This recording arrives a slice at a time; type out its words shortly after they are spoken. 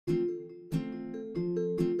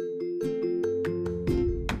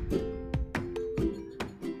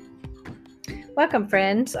Welcome,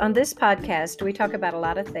 friends. On this podcast, we talk about a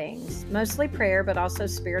lot of things, mostly prayer, but also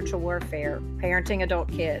spiritual warfare, parenting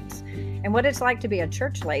adult kids, and what it's like to be a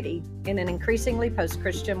church lady in an increasingly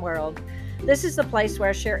post-Christian world. This is the place where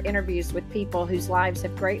I share interviews with people whose lives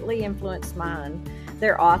have greatly influenced mine.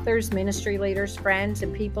 They're authors, ministry leaders, friends,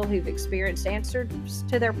 and people who've experienced answers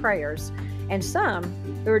to their prayers, and some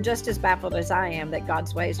who are just as baffled as I am that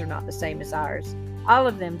God's ways are not the same as ours. All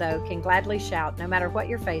of them, though, can gladly shout, no matter what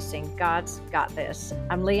you're facing, God's got this.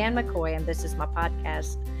 I'm Leanne McCoy, and this is my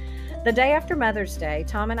podcast. The day after Mother's Day,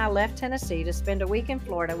 Tom and I left Tennessee to spend a week in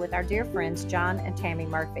Florida with our dear friends John and Tammy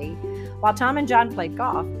Murphy. While Tom and John played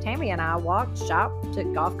golf, Tammy and I walked, shopped,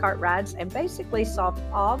 took golf cart rides, and basically solved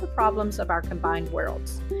all the problems of our combined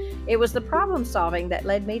worlds. It was the problem solving that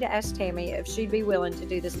led me to ask Tammy if she'd be willing to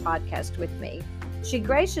do this podcast with me. She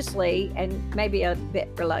graciously, and maybe a bit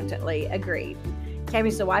reluctantly, agreed.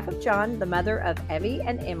 Tammy's the wife of John, the mother of Evie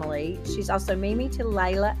and Emily. She's also Mimi to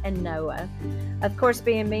Layla and Noah. Of course,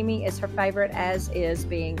 being Mimi is her favorite, as is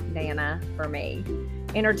being Nana for me.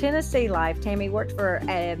 In her Tennessee life, Tammy worked for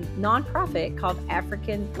a nonprofit called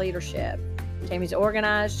African Leadership. Tammy's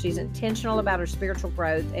organized, she's intentional about her spiritual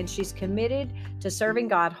growth, and she's committed to serving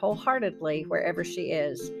God wholeheartedly wherever she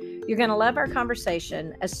is. You're going to love our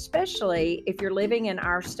conversation, especially if you're living in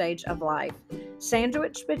our stage of life,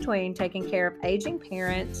 sandwiched between taking care of aging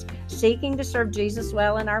parents, seeking to serve Jesus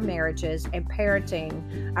well in our marriages, and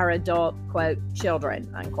parenting our adult, quote, children,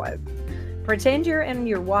 unquote. Pretend you're in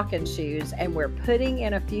your walking shoes, and we're putting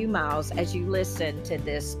in a few miles as you listen to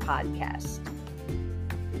this podcast.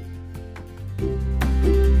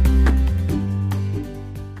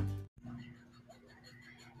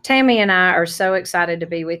 Tammy and I are so excited to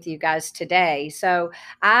be with you guys today. So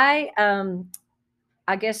I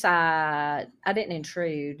guess I didn't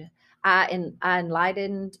intrude. I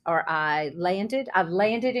enlightened, or I landed. I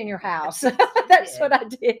landed in your house. That's what I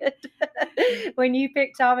did when you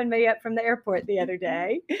picked Tom and me up from the airport the other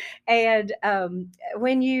day. And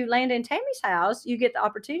when you land in Tammy's house, you get the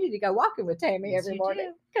opportunity to go walking with Tammy every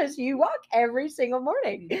morning because you walk every single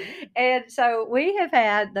morning. And so we have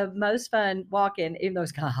had the most fun walking, even though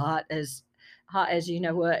it's kind of hot as you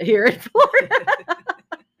know what here in Florida.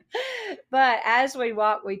 But as we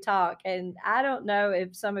walk, we talk. And I don't know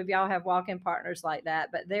if some of y'all have walking partners like that,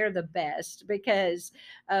 but they're the best because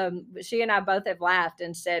she and I both have laughed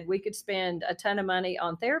and said we could spend a ton of money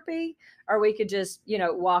on therapy or we could just,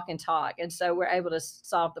 walk and talk. And so we're able to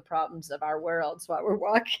solve the problems of our worlds while we're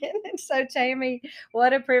walking. And so, Tammy,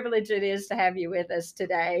 what a privilege it is to have you with us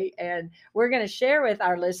today. And we're going to share with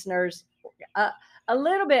our listeners a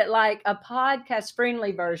little bit like a podcast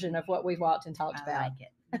friendly version of what we've walked and talked about. I like it.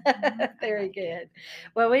 Very good.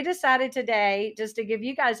 Well, we decided today, just to give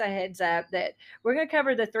you guys a heads up, that we're going to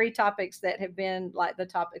cover the three topics that have been like the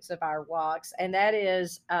topics of our walks. And that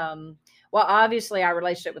is, obviously our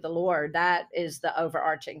relationship with the Lord. That is the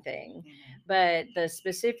overarching thing. But the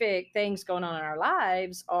specific things going on in our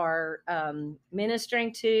lives are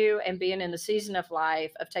ministering to and being in the season of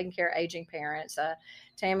life of taking care of aging parents.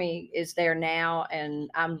 Tammy is there now,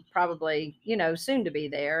 and I'm probably, soon to be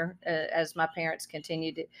there as my parents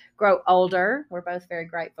continue to grow older. We're both very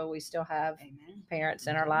grateful we still have parents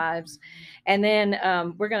in our lives. And then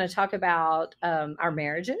we're going to talk about our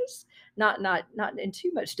marriages, not in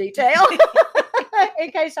too much detail.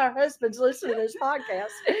 In case our husbands listen to this podcast.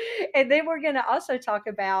 And then we're going to also talk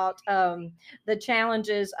about the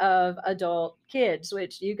challenges of adult kids,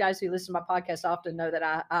 which you guys who listen to my podcast often know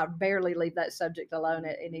that I barely leave that subject alone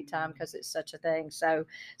at any time because it's such a thing. So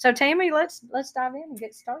Tammy, let's dive in and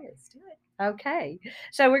get started. Let's do it. Okay.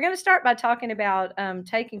 So we're going to start by talking about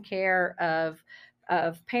taking care of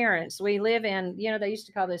parents. We live in, they used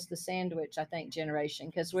to call this the sandwich, I think, generation,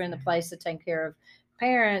 because we're in the place of taking care of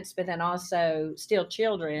parents, but then also still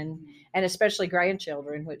children, and especially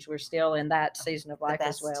grandchildren, which we're still in that season of life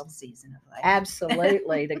as well. Season of life.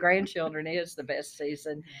 Absolutely. The grandchildren is the best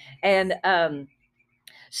season. And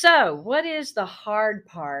so what is the hard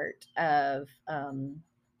part of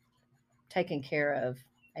taking care of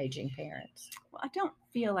aging parents? Well, I don't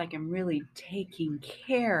feel like I'm really taking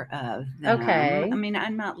care of them. Okay. I mean,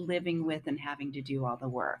 I'm not living with and having to do all the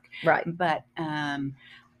work. Right. But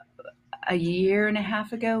a year and a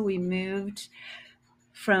half ago, we moved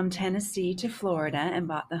from Tennessee to Florida and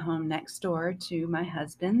bought the home next door to my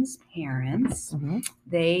husband's parents. Mm-hmm.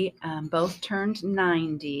 They both turned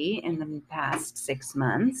 90 in the past 6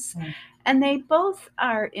 months. Mm-hmm. And they both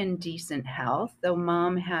are in decent health, though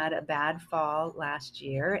Mom had a bad fall last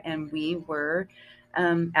year, and we were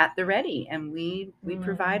at the ready, and we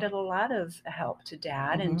provided a lot of help to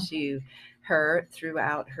Dad and to her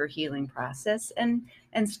throughout her healing process, and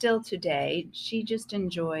still today she just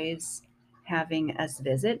enjoys having us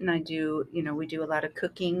visit. And we do a lot of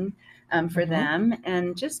cooking for them,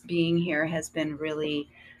 and just being here has been really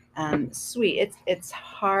sweet. It's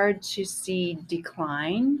hard to see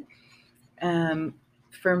decline.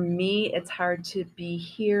 For me, it's hard to be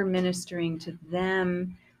here ministering to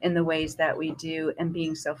them in the ways that we do, and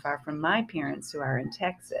being so far from my parents who are in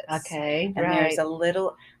Texas. Okay, and there's a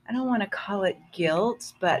little, I don't want to call it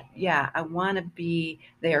guilt, but yeah, I want to be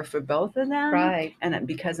there for both of them. Right. And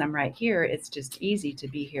because I'm right here, it's just easy to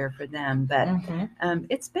be here for them. But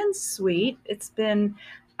it's been sweet.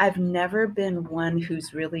 I've never been one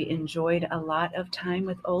who's really enjoyed a lot of time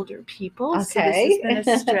with older people. Okay. So this has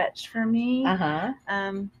been a stretch for me. Uh-huh.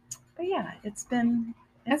 But yeah, it's been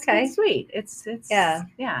Okay. sweet. It's Yeah.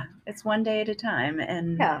 It's one day at a time,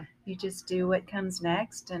 and Yeah. you just do what comes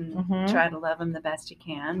next and Mhm. try to love them the best you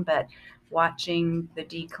can. But watching the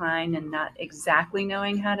decline and not exactly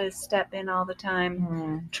knowing how to step in all the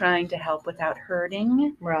time, trying to help without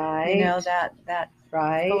hurting. Right. You know, that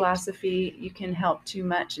Right. philosophy, you can help too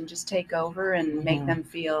much and just take over and make them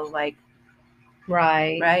feel like,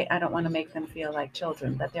 Right. I don't want to make them feel like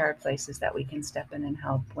children, but there are places that we can step in and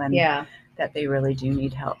help when Yeah. that they really do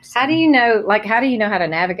need help. So. How do you know how to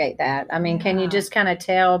navigate that? I mean, can you just kind of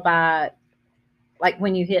tell by, like,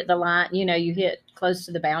 when you hit the line, you hit close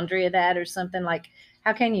to the boundary of that or something? Like,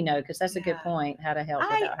 how can you know? Because that's a good point, how to help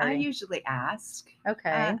without I hurting. usually ask.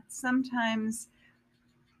 Okay. Sometimes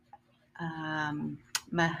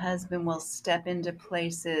my husband will step into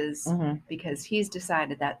places because he's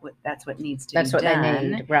decided that's what needs to be done. That's what they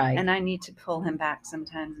need, right? And I need to pull him back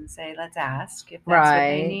sometimes and say, let's ask if that's what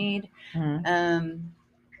they need.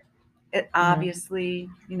 It obviously,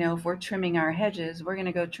 if we're trimming our hedges, we're going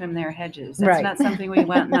to go trim their hedges. That's not something we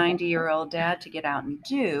want 90-year-old dad to get out and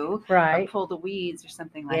do, or pull the weeds or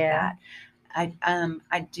something like that.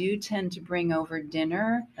 I do tend to bring over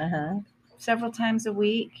dinner several times a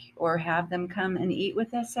week, or have them come and eat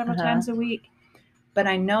with us several times a week. But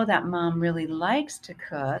I know that Mom really likes to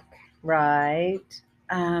cook. Right.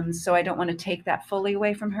 So I don't want to take that fully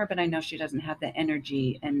away from her, but I know she doesn't have the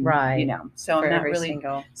energy, and so I'm not really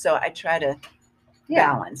single. So I try to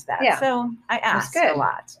balance that. Yeah. So I ask a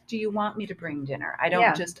lot. Do you want me to bring dinner? I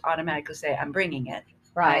don't just automatically say I'm bringing it.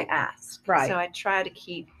 Right. I ask. Right. So I try to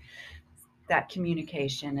keep that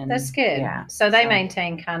communication, and that's good. Yeah. So they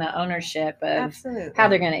maintain kind of ownership of how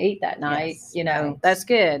they're going to eat that night. Yes, that's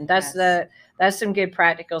good. That's some good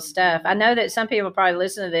practical stuff. I know that some people probably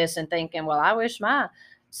listen to this and thinking, well, I wish my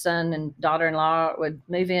son and daughter-in-law would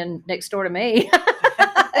move in next door to me.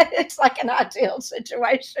 It's like an ideal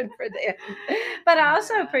situation for them. But I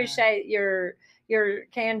also appreciate your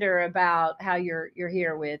candor about how you're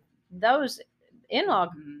here with those in-law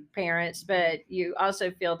parents, but you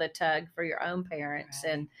also feel the tug for your own parents.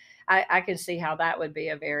 And I can see how that would be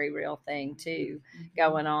a very real thing too,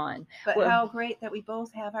 going on. But how great that we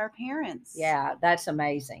both have our parents. Yeah, that's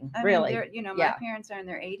amazing. I really. Mean, my parents are in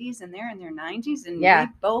their 80s and they're in their 90s, and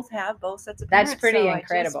we both have both sets of parents. That's pretty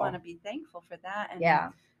incredible. I just want to be thankful for that. And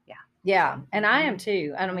yeah, and I am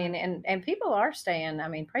too. I mean, and people are staying, I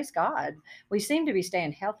mean, praise God, we seem to be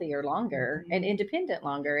staying healthier longer and independent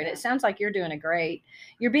longer. And it sounds like you're doing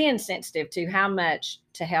you're being sensitive to how much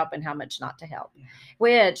to help and how much not to help.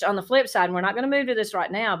 Which, on the flip side, and we're not going to move to this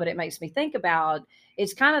right now, but it makes me think about,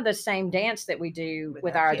 it's kind of the same dance that we do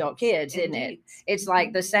with our adult kids, isn't it? It's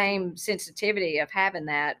like the same sensitivity of having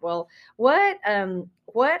that. Well, what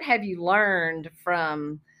have you learned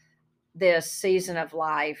from this season of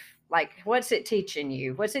life? Like, what's it teaching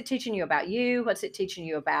you? What's it teaching you about you? What's it teaching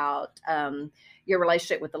you about your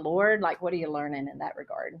relationship with the Lord? Like, what are you learning in that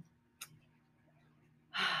regard?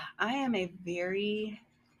 I am a very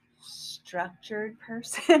structured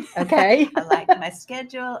person. Okay. I like my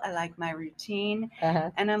schedule. I like my routine.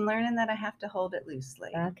 And I'm learning that I have to hold it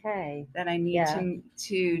loosely. Okay. That I need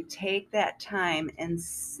to take that time and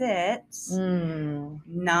sit,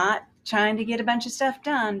 not trying to get a bunch of stuff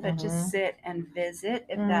done, but just sit and visit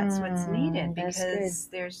if that's what's needed, because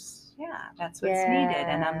that's what's needed.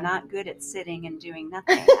 And I'm not good at sitting and doing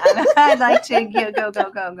nothing. I like to go.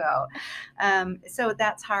 So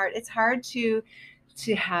that's hard. It's hard to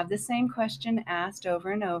have the same question asked over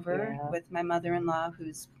and over with my mother-in-law,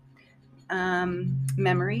 whose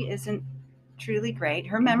memory isn't truly great.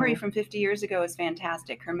 Her memory from 50 years ago is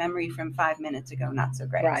fantastic. Her memory from 5 minutes ago, not so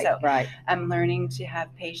great. So I'm learning to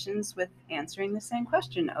have patience with answering the same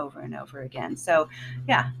question over and over again. So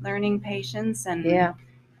learning patience and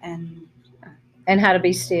how to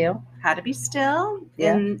be still. how to be still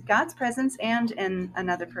in God's presence and in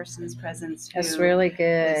another person's presence who That's really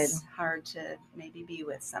good. is hard to maybe be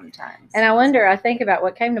with sometimes. And I wonder, I think about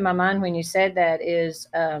what came to my mind when you said that is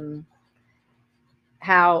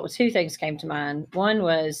how two things came to mind. One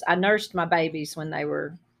was I nursed my babies when they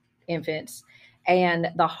were infants. And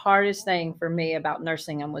the hardest thing for me about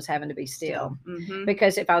nursing them was having to be still. Mm-hmm.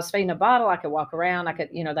 Because if I was feeding a bottle, I could walk around. I could,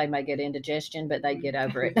 they may get indigestion, but they get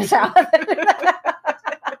over it.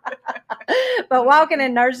 But walking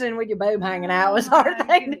and nursing with your boob hanging out was a hard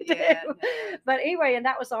thing to do. But anyway, and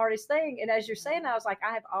that was the hardest thing. And as you're saying, I was like,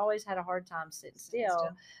 I have always had a hard time sitting still.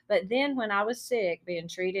 But then when I was sick, being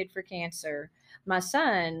treated for cancer, my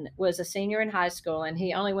son was a senior in high school and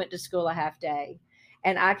he only went to school a half day.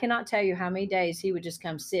 And I cannot tell you how many days he would just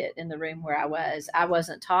come sit in the room where I was. I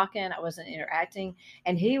wasn't talking, I wasn't interacting,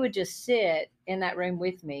 and he would just sit in that room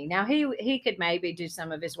with me. Now he could maybe do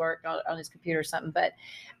some of his work on his computer or something, but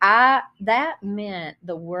that meant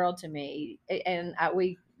the world to me. And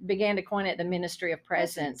we began to coin it the ministry of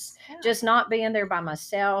presence. Just not being there by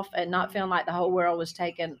myself and not feeling like the whole world was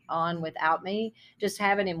taken on without me, just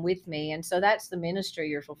having him with me. And so that's the ministry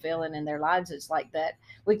you're fulfilling in their lives. It's like that.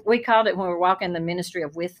 We called it when we were walking the ministry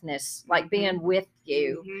of witness, like being with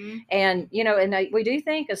you. Mm-hmm. And, and we do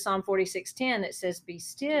think of Psalm 46:10 that says, be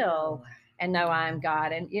still and know I am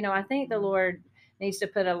God. And, I think the Lord needs to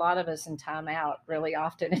put a lot of us in time out really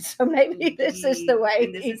often. And so maybe this is the way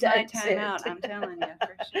and this is my time out. I'm telling you,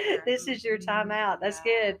 for sure. This is your time out. That's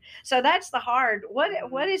good. So that's the hard.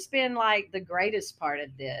 What has been like the greatest part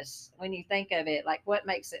of this when you think of it? Like what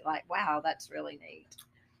makes it like, wow, that's really neat?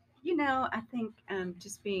 I think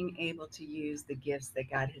just being able to use the gifts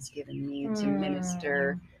that God has given me to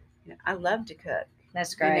minister. I love to cook.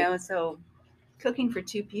 That's great. So cooking for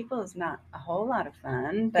two people is not a whole lot of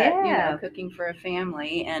fun, but cooking for a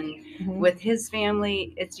family and with his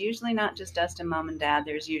family, it's usually not just us and mom and dad.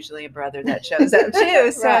 There's usually a brother that shows up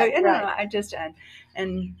too. So I just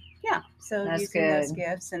so that's using good. those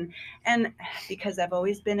gifts and because I've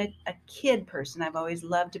always been a kid person, I've always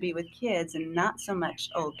loved to be with kids and not so much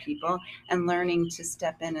old people, and learning to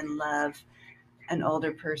step in and love an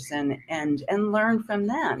older person and learn from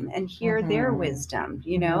them and hear their wisdom.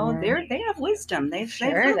 They have wisdom. They've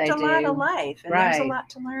lived a lot of life, and there's a lot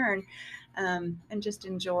to learn, and just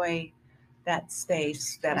enjoy that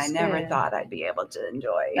space that I never thought I'd be able to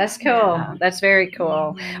enjoy. That's cool. That's very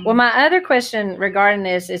cool. Well, my other question regarding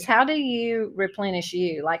this is, how do you replenish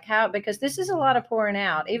you? Like how, because this is a lot of pouring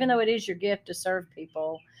out, even though it is your gift to serve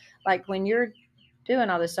people, like when you're doing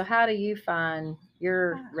all this. So how do you find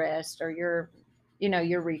your rest or your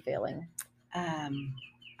refilling?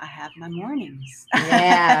 I have my mornings.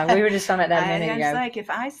 Yeah, we were just talking about that a minute ago. It's like if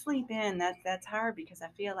I sleep in, that's hard because I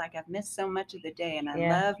feel like I've missed so much of the day, and I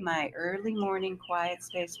love my early morning quiet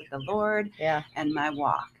space with the Lord and my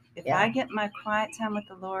walk. If I get my quiet time with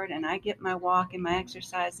the Lord and I get my walk and my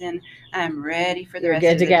exercise in, I'm ready for the rest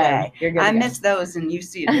of the day. I miss those, and you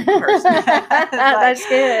see a different person. That's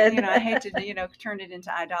good. I hate to, turn it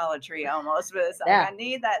into idolatry almost, but it's like I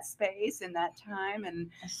need that space and that time. And,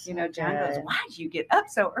 John goes, why do you get up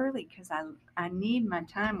so early? Because I need my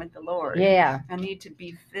time with the Lord. Yeah. I need to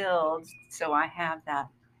be filled so I have that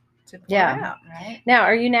to pour out, right? Now,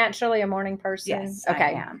 are you naturally a morning person? Yes,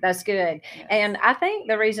 okay, I am. That's good. Yes. And I think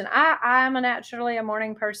the reason I'm naturally a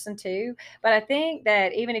morning person too, but I think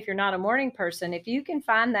that even if you're not a morning person, if you can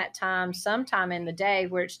find that time sometime in the day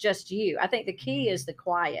where it's just you, I think the key is the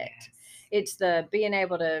quiet. Yes. It's the being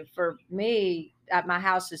able to, for me, my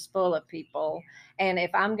house is full of people. And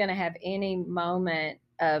if I'm going to have any moment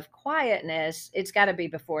of quietness, it's got to be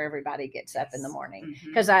before everybody gets up in the morning.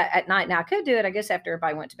 Because at night, now I could do it, I guess, after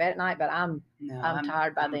everybody went to bed at night, but I'm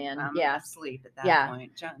tired by then. I'm asleep at that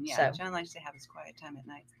point. John likes to have his quiet time at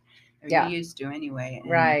night. Or he used to anyway.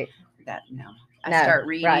 And I start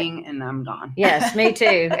reading and I'm gone. Yes, me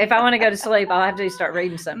too. If I want to go to sleep, I'll have to start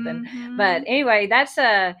reading something. But anyway, that's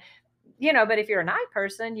but if you're a night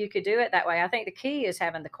person, you could do it that way. I think the key is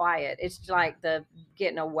having the quiet. It's like the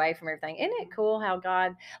getting away from everything. Isn't it cool how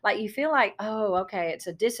God, like you feel like, oh, okay, it's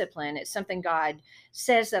a discipline. It's something God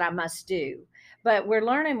says that I must do. But we're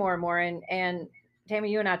learning more and more. And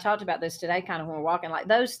Tammy, you and I talked about this today kind of when we're walking, like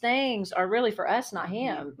those things are really for us, not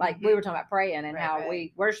him. Like we were talking about praying and how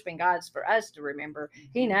we worshiping God's for us to remember.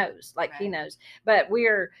 He knows, he knows. But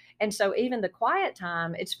and so even the quiet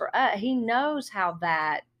time, it's for us. He knows how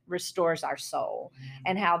that restores our soul,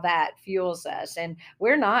 and how that fuels us. And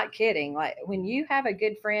we're not kidding. Like when you have a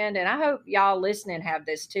good friend, and I hope y'all listening have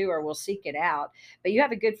this too, or will seek it out. But you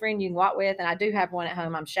have a good friend you can walk with, and I do have one at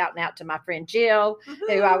home. I'm shouting out to my friend Jill,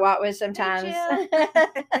 who I walk with sometimes. Hey,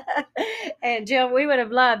 And Jill, we would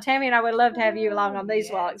have loved, Tammy and I would love to have you along on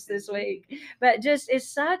these walks this week. But just it's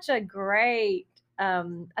such a great,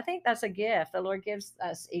 I think that's a gift the Lord gives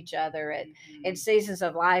us each other at seasons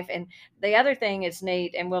of life. And the other thing is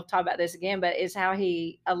neat, and we'll talk about this again, but is how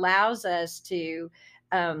He allows us to,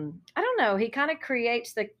 I don't know, He kind of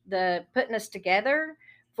creates the putting us together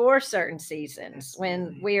for certain seasons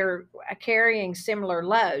when we're carrying similar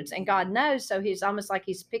loads, and God knows. So He's almost like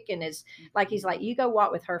He's picking His, like He's like, you go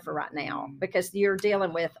walk with her for right now because you're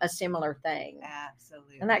dealing with a similar thing.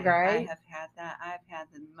 Absolutely. Isn't that great? I have had that. I've had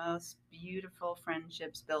the most beautiful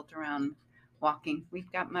friendships built around walking.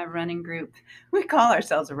 We've got my running group. We call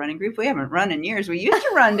ourselves a running group. We haven't run in years. We used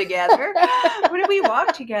to run together. We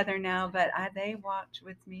walk together now, but they walked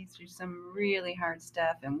with me through some really hard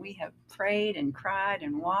stuff, and we have prayed and cried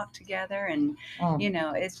and walked together. And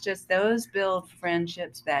it's just those build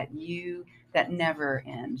friendships that never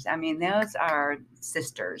ends. I mean, those are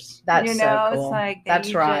sisters. That's so cool. It's like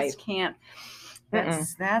that's right. Just can't.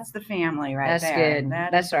 That's the family right that's there. Good.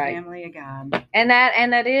 That's the right. Family of God. And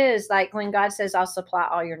that is like when God says, "I'll supply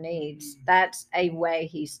all your needs." That's a way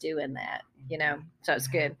He's doing that. So it's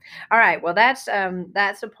good. All right. Well, that's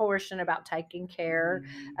a portion about taking care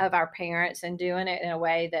of our parents and doing it in a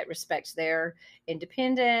way that respects their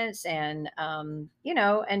independence and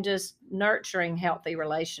and just nurturing healthy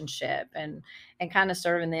relationship and kind of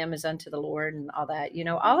serving them as unto the Lord and all that.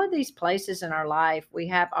 All of these places in our life, we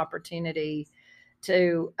have opportunity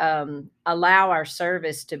to allow our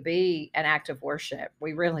service to be an act of worship.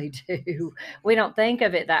 We really do. We don't think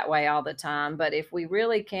of it that way all the time, but if we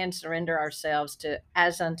really can surrender ourselves to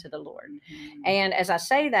as unto the Lord. And as I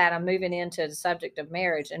say that, I'm moving into the subject of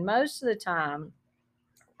marriage. And most of the time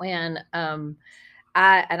when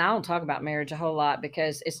I don't talk about marriage a whole lot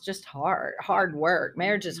because it's just hard work.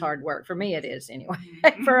 Marriage is hard work. For me, it is anyway.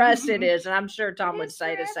 For us, it is. And I'm sure Tom would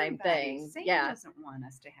say the same thing. Satan doesn't want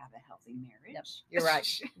us to have a healthy marriage. Yep, you're right.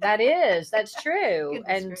 That's true.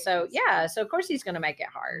 And so, so of course he's going to make it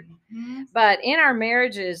hard. But in our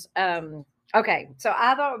marriages, okay, so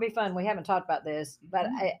I thought it would be fun. We haven't talked about this, but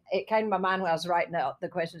it came to my mind when I was writing out the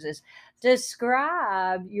questions is,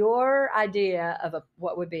 describe your idea of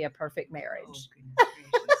what would be a perfect marriage.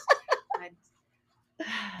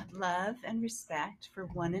 Love and respect for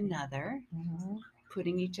one another,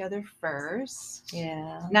 putting each other first.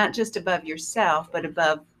 Yeah. Not just above yourself, but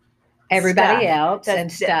above everybody else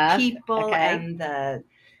and stuff. People and the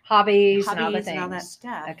hobbies and all the things. And all that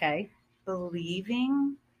stuff. Okay.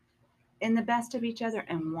 Believing in the best of each other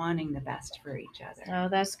and wanting the best for each other. Oh,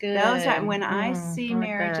 that's good. Those are, when I see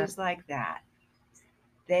marriages like that,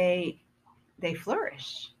 they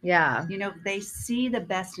flourish. Yeah. They see the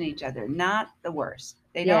best in each other, not the worst.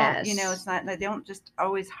 They don't, it's not, they don't just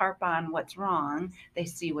always harp on what's wrong. They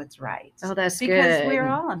see what's right. Oh, that's good. Because we're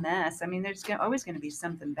all a mess. I mean, there's always going to be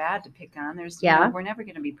something bad to pick on. We're never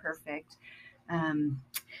going to be perfect.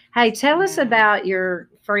 Hey, tell us about your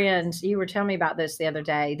friends. You were telling me about this the other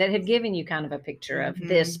day that had given you kind of a picture of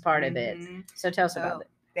this part of it. So tell us about it.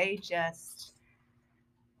 They just,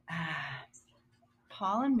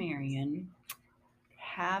 Paul and Marion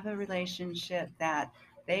have a relationship that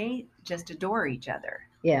they just adore each other.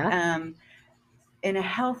 Yeah. In a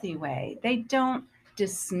healthy way. They don't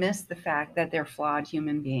dismiss the fact that they're flawed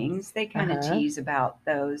human beings. They kind of tease about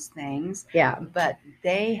those things. Yeah. But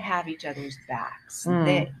they have each other's backs.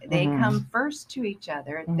 They come first to each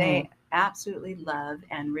other. They absolutely love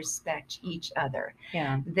and respect each other.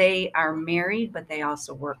 Yeah. They are married, but they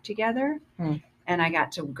also work together. And I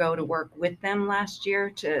got to go to work with them last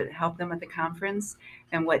year to help them at the conference.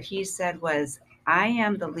 And what he said was, I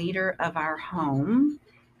am the leader of our home.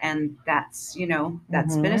 And that's,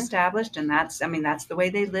 that's been established. And that's the way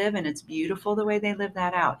they live. And it's beautiful the way they live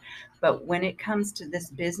that out. But when it comes to this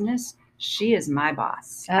business, she is my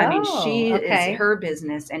boss. She is her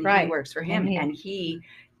business and he works for him. And he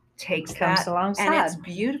takes comes alongside. And it's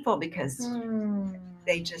beautiful because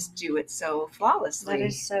they just do it so flawlessly. That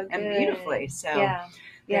is so good. And beautifully. So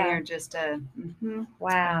they are just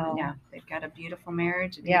wow. Yeah, they've got a beautiful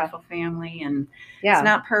marriage, a beautiful family, and it's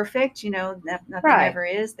not perfect. Nothing ever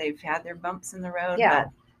is. They've had their bumps in the road, but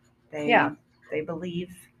they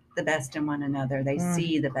believe the best in one another. They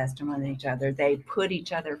see the best in one each other. They put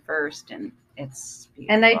each other first, and it's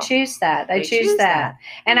beautiful. And they choose that. They choose that.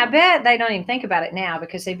 And I bet they don't even think about it now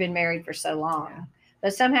because they've been married for so long.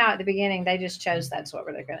 But somehow at the beginning, they just chose that's what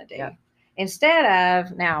they're going to do. instead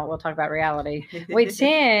of, now we'll talk about reality, we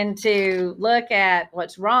tend to look at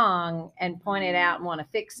what's wrong and point it out and want to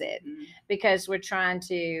fix it, because we're trying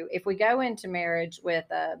to, if we go into marriage with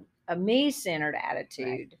a me-centered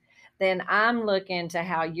attitude, then I'm looking to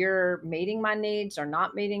how you're meeting my needs or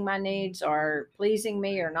not meeting my needs, or pleasing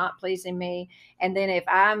me or not pleasing me. And then if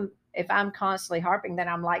I'm constantly harping, then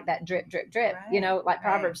I'm like that drip, drip, drip. Like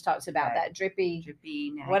Proverbs talks about that drippy,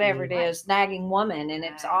 whatever it is, nagging woman, and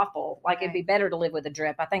it's awful. Like it'd be better to live with a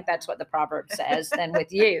drip. I think that's what the proverb says than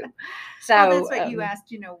with you. So well, that's what you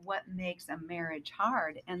asked. What makes a marriage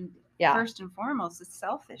hard? And first and foremost is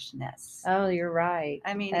selfishness. Oh, you're right.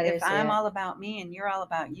 I mean, if I'm all about me and you're all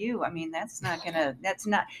about you, I mean, that's not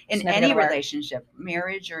in any relationship,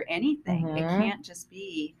 marriage or anything. It can't just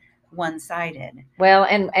be one-sided. Well,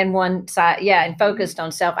 and one side, and focused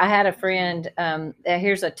on self. I had a friend,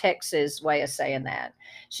 here's a Texas way of saying that.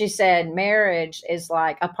 She said marriage is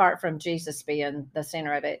like, apart from Jesus being the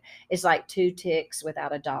center of it, is like two ticks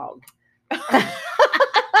without a dog.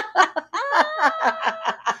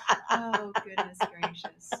 Oh, goodness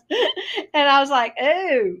gracious. And I was like,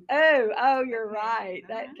 oh, you're right.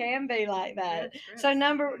 That can be like that. So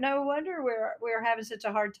no wonder we're having such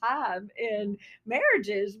a hard time in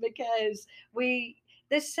marriages, because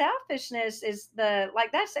this selfishness is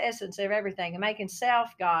that's the essence of everything, and making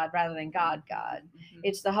self God rather than God God.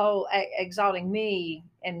 It's the whole exalting me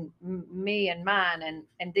and mine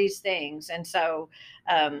and these things. And so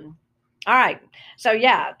all right. So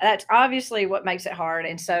that's obviously what makes it hard.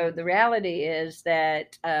 And so the reality is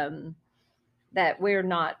that that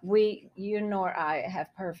you nor I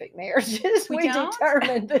have perfect marriages. We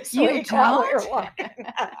determined this week while we were walking.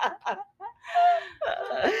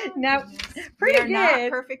 No, we are not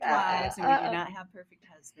perfect wives, and we do not have perfect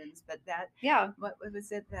husbands. But what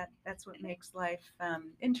was it? That's what makes life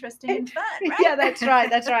interesting and fun, right? Yeah, that's right.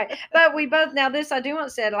 That's right. But we both, now this I do want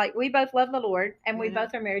to say, like, we both love the Lord, and we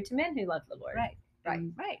both are married to men who love the Lord. Right.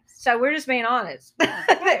 Right. So we're just being honest.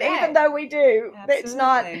 Even though we do, it's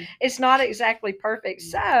not exactly perfect.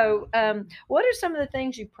 So, what are some of the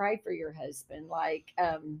things you pray for your husband? Like,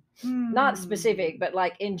 not specific, but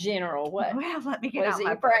like in general, what? Well, let me get out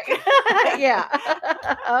my pray.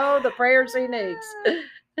 Oh, the prayers he needs.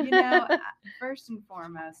 First and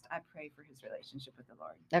foremost, I pray for his relationship with the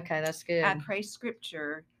Lord. Okay, that's good. I pray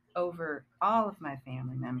scripture over all of my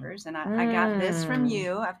family members, and I got this from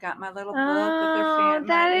you. I've got my little book with their family.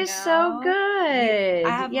 That is so good. I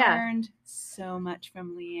have learned so much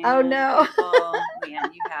from Leanne. Oh no,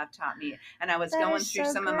 Leanne, you have taught me. And I was going through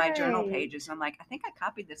some of my journal pages, and I'm like, I think I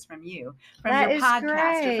copied this from you, from your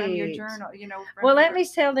podcast, or from your journal. Well, let me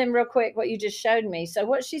tell them real quick what you just showed me. So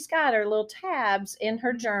what she's got are little tabs in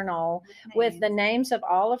her journal with the names of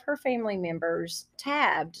all of her family members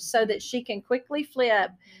tabbed, so that she can quickly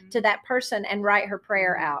flip to that person and write her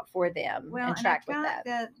prayer out for them and track with that.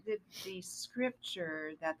 The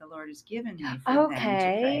scripture that the Lord has given me for them to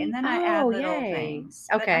pray, and then I add little things.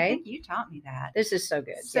 But I think you taught me that. This is so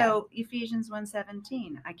good. So Ephesians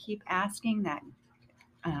 1:17, I keep asking that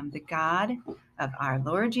the God of our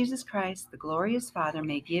Lord Jesus Christ, the glorious Father,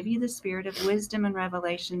 may give you the spirit of wisdom and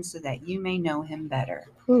revelation, so that you may know him better.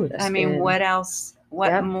 Ooh, that's good. What else?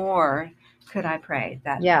 What more could I pray?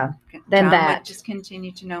 That then John that would just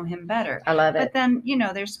continue to know him better. I love it. But then,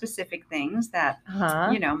 there's specific things that,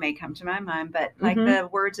 may come to my mind, but like the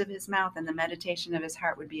words of his mouth and the meditation of his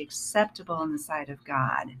heart would be acceptable in the sight of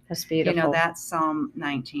God. That's beautiful. That's Psalm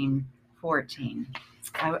 19:14.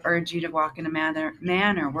 I urge you to walk in a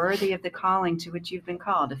manner worthy of the calling to which you've been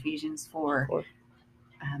called. Ephesians 4.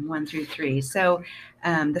 1-3. So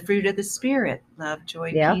the fruit of the Spirit, love,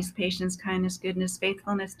 joy, peace, patience, kindness, goodness,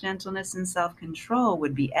 faithfulness, gentleness, and self-control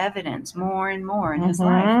would be evident more and more in his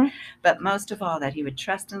life. But most of all, that he would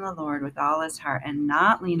trust in the Lord with all his heart and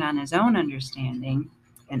not lean on his own understanding.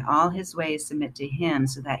 In all his ways submit to him,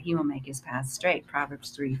 so that he will make his path straight.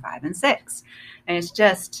 Proverbs 3:5-6. And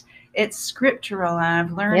it's scriptural, and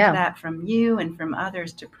I've learned that from you and from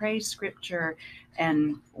others, to pray scripture.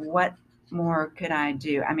 And what more could I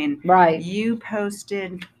do? I mean, you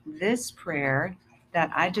posted this prayer that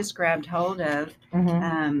I just grabbed hold of,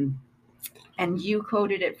 and you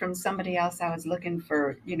quoted it from somebody else. I was looking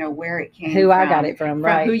for, where it came from. Who I got it from,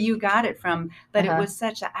 right. Who you got it from. But it was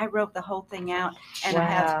I wrote the whole thing out, and I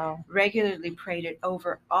have regularly prayed it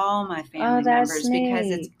over all my family members,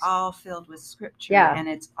 because it's all filled with scripture, and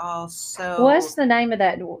it's all so... What's the name of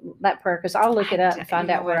that prayer? Because I'll look it up and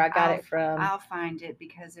find out where I got it from. I'll find it,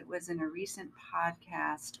 because it was in a recent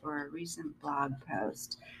podcast or a recent blog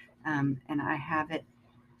post. And I have it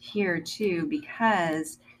here too,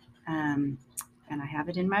 because... and I have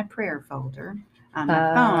it in my prayer folder. on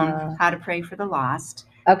my phone, How to Pray for the Lost.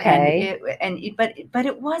 Okay. But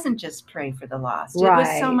it wasn't just Pray for the Lost. Right. It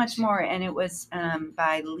was so much more, and it was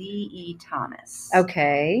by Lee E. Thomas.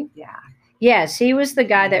 Okay. Yeah. Yes, he was the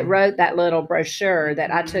guy that wrote that little brochure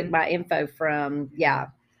that I took my info from. Yeah.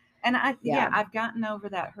 And I've gotten over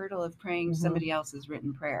that hurdle of praying somebody else's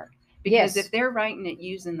written prayer. Yes. Because if they're writing it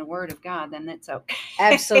using the word of God, then it's okay.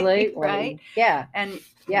 Absolutely. Right? Yeah. And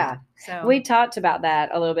yeah. So We talked about that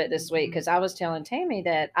a little bit this week because I was telling Tammy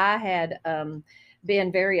that I had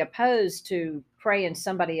been very opposed to praying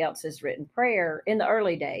somebody else's written prayer in the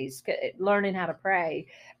early days, learning how to pray,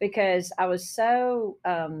 because I was so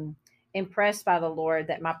impressed by the Lord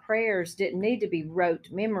that my prayers didn't need to be rote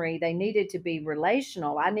memory. They needed to be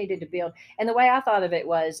relational. I needed to build. And the way I thought of it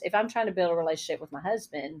was, if I'm trying to build a relationship with my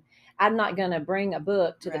husband, I'm not going to bring a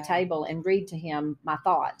book to the table and read to him my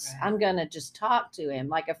thoughts. I'm going to just talk to him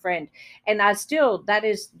like a friend. And that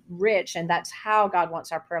is rich. And that's how God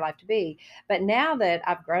wants our prayer life to be. But now that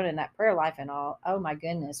I've grown in that prayer life and all, oh my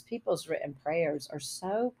goodness, people's written prayers are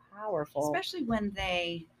so powerful. Especially when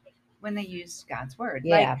they use God's word.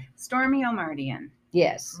 Yeah. Like Stormy O'Mardian.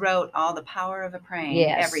 Yes. Wrote All the Power of a Praying,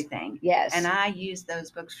 everything. Yes. And I used those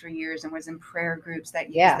books for years and was in prayer groups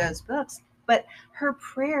that used those books. But her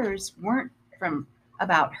prayers weren't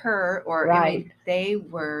about her, or I mean, they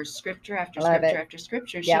were scripture after scripture after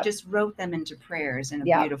scripture. She just wrote them into prayers in a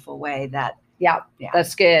beautiful way that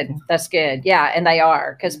that's good. That's good. Yeah, and they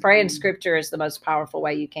are, because praying scripture is the most powerful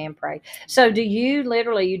way you can pray. So do you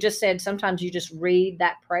literally, you just said sometimes you just read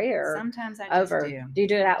that prayer? Sometimes I just do. Do you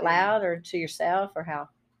do it out loud or to yourself, or how?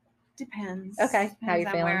 Depends. Okay. Depends how you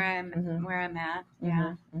on feeling? where I'm at.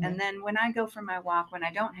 Yeah. And then when I go for my walk, when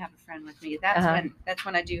I don't have a friend with me, that's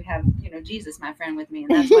when I do have, Jesus, my friend, with me,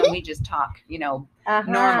 and that's when we just talk,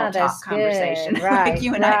 normal talk conversation, right, like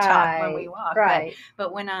you and I talk when we walk. Right.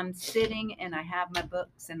 But when I'm sitting and I have my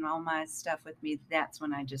books and all my stuff with me, that's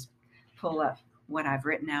when I just pull up what I've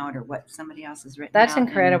written out or what somebody else has written. That's out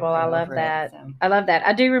incredible. I love that. I love that.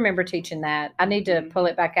 I do remember teaching that. I need to pull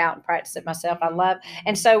it back out and practice it myself. I love,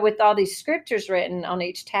 and so with all these scriptures written on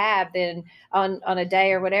each tab, then on a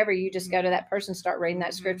day or whatever, you just go to that person, start reading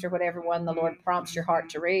that scripture, whatever one the Lord prompts your heart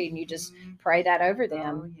to read, and you just pray that over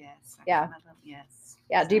them. Oh yes. Yeah. Yes.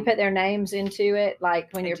 Yeah. Do you put their names into it, like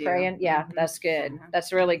when you're praying? Yeah, that's good.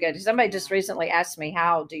 That's really good. Somebody just recently asked me,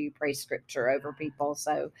 how do you pray scripture over people?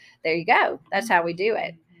 So there you go. That's how we do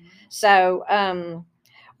it. So, how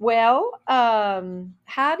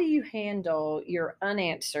do you handle your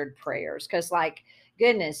unanswered prayers? Because, like,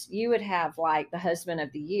 goodness, you would have like the husband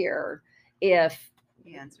of the year if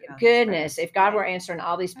if God were answering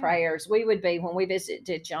all these prayers. We would be, when we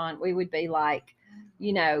visited John, we would be like,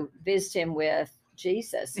 visit him with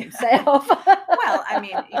Jesus himself. Well, I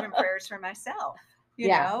mean, even prayers for myself, you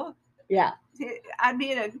know? Yeah. I'd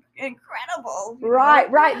be an incredible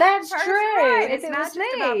right. That's person, true. Right. It's not just me.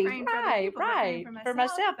 About praying for other people, but praying for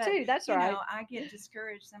myself but, too. That's right. I get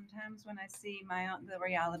discouraged sometimes when I see the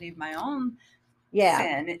reality of my own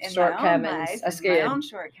sin in my own life, and my own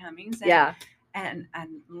shortcomings. And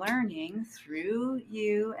I'm learning through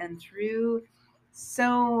you and through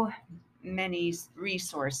so many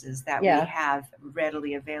resources that we have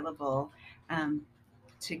readily available,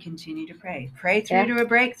 to continue to pray through to a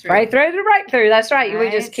breakthrough. Pray through to the breakthrough. That's right.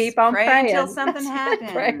 We just keep on praying until something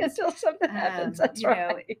happens. Pray until something happens. That's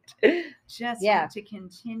right. Just want to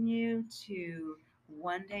continue to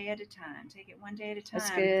one day at a time. Take it one day at a time.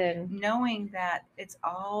 That's good. Knowing that it's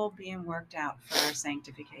all being worked out for our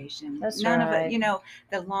sanctification. That's None right. of it,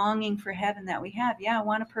 the longing for heaven that we have. Yeah, I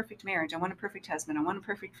want a perfect marriage. I want a perfect husband. I want a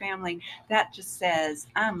perfect family. That just says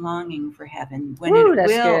I'm longing for heaven when it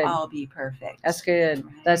will all be perfect. That's good.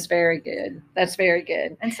 Right? That's very good. That's very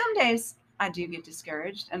good. And some days I do get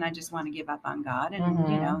discouraged and I just want to give up on God,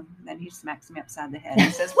 and then he smacks me upside the head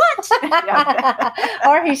and says, "What?"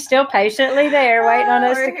 Or he's still patiently there waiting on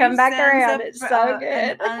us to come back around. It's so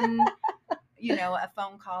good. A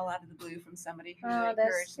phone call out of the blue from somebody who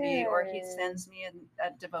encouraged me, or he sends me a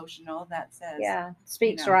devotional that says,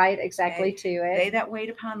 speaks right exactly to it. They that wait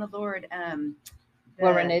upon the Lord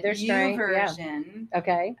will renew their strength. Version,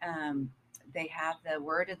 okay. They have the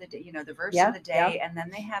word of the day, the verse of the day, and then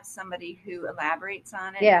they have somebody who elaborates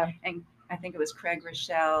on it. Yeah. And I think it was Craig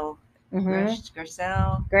Rochelle.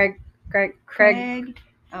 Craig.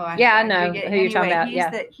 Oh, I know who you're talking about.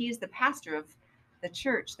 He's the pastor of the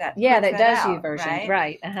church that that does out, YouVersion,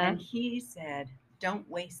 right? And he said, "Don't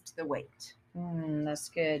waste the wait." That's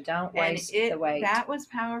good. Don't waste the wait. That was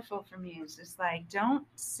powerful for me. It's just like, don't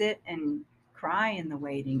sit and cry in the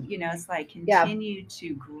waiting. It's like Yeah. continue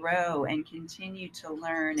to grow and continue to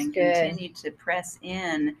learn and Good. continue to press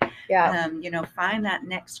in. Yeah. Find that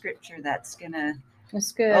next scripture that's going to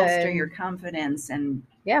That's good. bolster your confidence and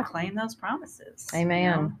Yeah. claim those promises.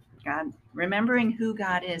 Amen. God, remembering who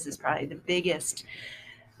God is probably the biggest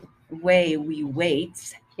way we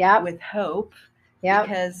wait with hope. Yeah.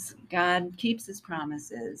 Because God keeps his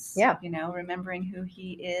promises. Yeah. Remembering who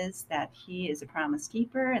he is, that he is a promise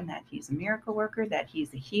keeper and that he's a miracle worker, that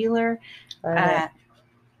he's a healer.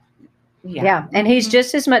 Yeah. And he's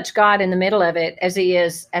just as much God in the middle of it as he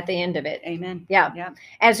is at the end of it. Amen. Yeah. Yep.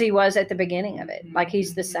 As he was at the beginning of it. Like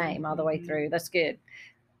he's the same all the way through. That's good.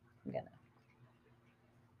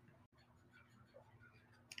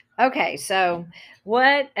 Okay, so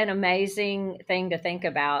what an amazing thing to think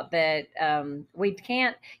about that we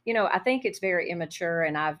can't, I think it's very immature.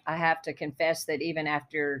 And I have to confess that even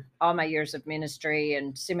after all my years of ministry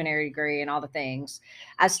and seminary degree and all the things,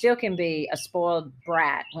 I still can be a spoiled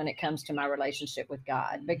brat when it comes to my relationship with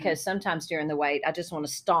God. Because sometimes during the wait, I just want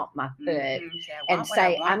to stomp my foot and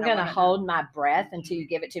say, I'm going to hold my breath until you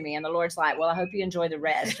give it to me. And the Lord's like, well, I hope you enjoy the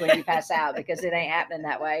rest when you pass out, because it ain't happening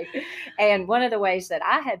that way. And one of the ways that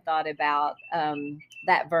I had thought about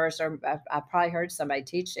that verse, or I probably heard somebody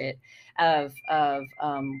teach it, of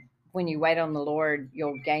when you wait on the Lord,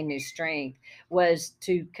 you'll gain new strength, was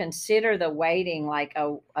to consider the waiting like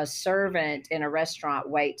a servant in a restaurant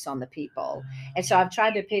waits on the people. And so I've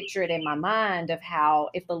tried to picture it in my mind of how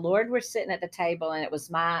if the Lord were sitting at the table and it was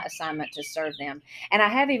my assignment to serve them. And I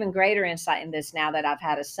have even greater insight in this now that I've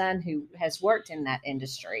had a son who has worked in that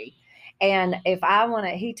industry. And if I want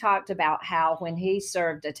to, he talked about how when he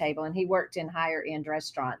served a table and he worked in higher end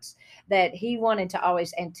restaurants, that he wanted to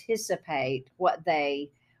always anticipate what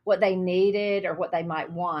they needed or what they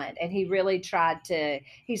might want. And he really tried to,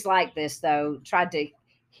 he's like this though, tried to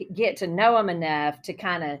get to know them enough to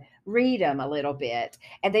kind of read them a little bit.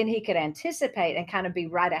 And then he could anticipate and kind of be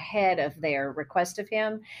right ahead of their request of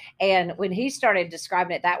him. And when he started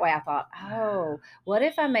describing it that way, I thought, oh, what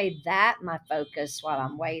if I made that my focus while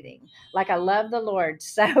I'm waiting? Like I love the Lord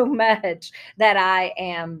so much that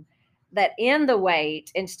that in the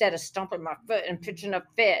wait, instead of stomping my foot and pitching a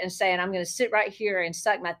fit and saying, I'm going to sit right here and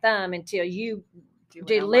suck my thumb until you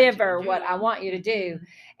deliver what I want you to do.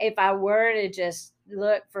 If I were to just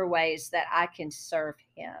look for ways that I can serve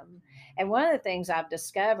him. And one of the things I've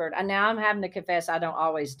discovered, and now I'm having to confess, I don't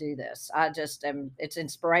always do this. I just am, it's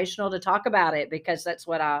inspirational to talk about it because that's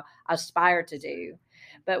what I aspire to do.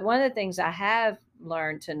 But one of the things I have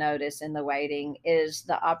learned to notice in the waiting is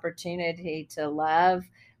the opportunity to love,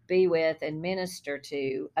 be with, and minister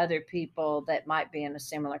to other people that might be in a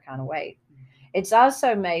similar kind of wait. It's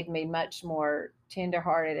also made me much more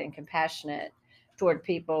tenderhearted and compassionate toward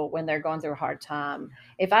people when they're going through a hard time.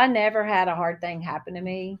 If I never had a hard thing happen to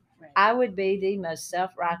me, I would be the most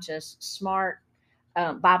self-righteous, smart,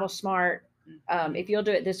 Bible smart, if you'll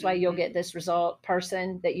do it this way, you'll get this result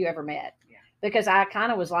person that you ever met. Because I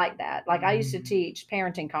kind of was like that. Like I used to teach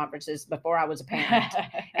parenting conferences before I was a parent.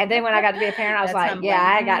 And then when I got to be a parent, I was like, humbling. Yeah,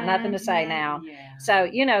 I got nothing to say now. Yeah. So,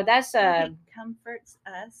 that's it comforts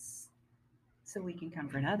us so we can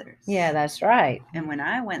comfort others. Yeah, that's right. And when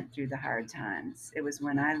I went through the hard times, it was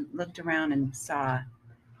when I looked around and saw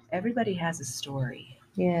everybody has a story.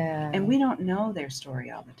 Yeah. And we don't know their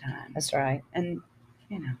story all the time. That's right. And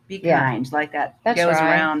be kind, like that That's goes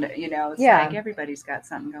right. around, it's like everybody's got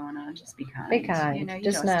something going on. Just be kind. Be kind. You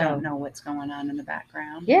just don't know what's going on in the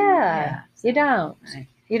background. Yeah. So, you don't. Right.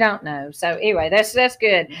 You don't know. So anyway, that's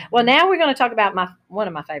good. Well, now we're going to talk about one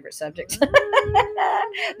of my favorite subjects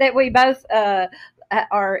that we both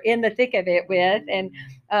are in the thick of it with. And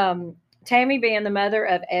Tammy being the mother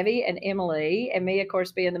of Evie and Emily, and me, of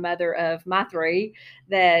course, being the mother of my three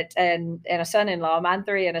and a son-in-law, mine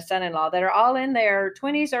three and a son-in-law that are all in their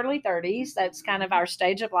 20s, early 30s. That's kind of our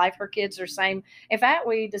stage of life. Her kids are same. In fact,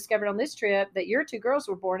 we discovered on this trip that your two girls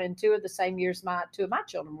were born in two of the same years two of my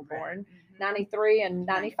children were born, 93 and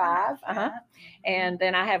 95. And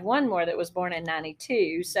then I have one more that was born in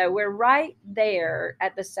 92. So we're right there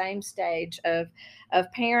at the same stage of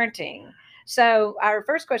parenting. So our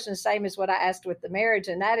first question is the same as what I asked with the marriage,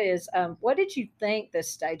 and that is, what did you think this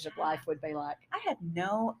stage of life would be like? I had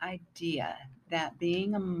no idea that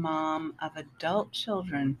being a mom of adult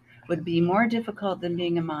children would be more difficult than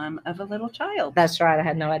being a mom of a little child. That's right. I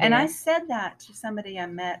had no idea. And I said that to somebody I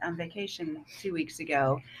met on vacation 2 weeks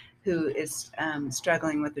ago who is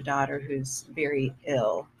struggling with a daughter who's very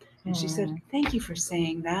ill. And she said, thank you for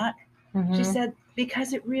saying that. She Mm-hmm. said,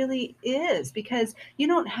 because it really is, because you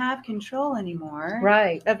don't have control anymore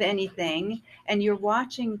Right. of anything, and you're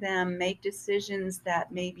watching them make decisions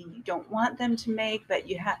that maybe you don't want them to make, but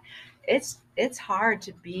you have it's hard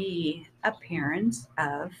to be a parent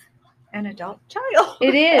of an adult child.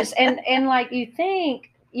 It is. And like you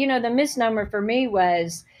think, the misnomer for me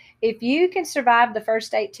was if you can survive the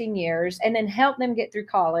first 18 years and then help them get through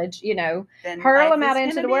college, Then hurl life them is out going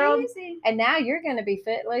into to the be world, easy. and now you're going to be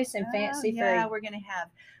footloose and Oh fancy yeah, free. we're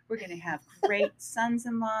gonna have great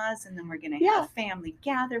sons-in-laws, and then we're gonna Yeah. have family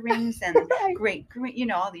gatherings and Right. great,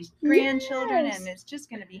 all these grandchildren, Yes. and it's just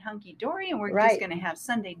gonna be hunky dory, and we're just Right. gonna have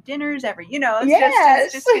Sunday dinners every, it's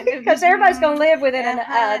Yes. just gonna Because everybody's going to live within and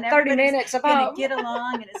 30 everybody's minutes of gonna home. get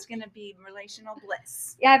along, and it's gonna be relational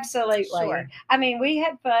bliss. Absolutely. Sure. I mean, we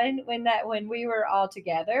had fun when we were all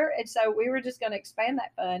together, and so we were just going to expand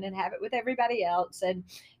that fun and have it with everybody else. And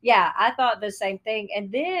yeah, I thought the same thing.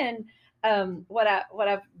 And then what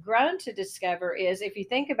I've grown to discover is if you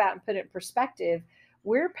think about and put it in perspective,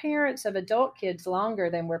 we're parents of adult kids longer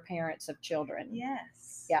than we're parents of children.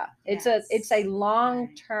 Yes. Yeah, it's Yes. a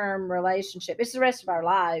long term relationship. It's the rest of our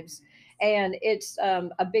lives, and it's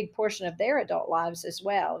a big portion of their adult lives as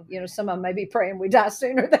well. Some of them may be praying we die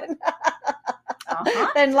sooner than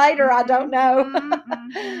than later. I don't know,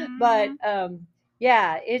 but Mm-hmm.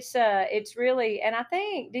 yeah, it's really, and I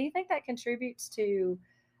think. Do you think that contributes to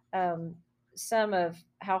um, some of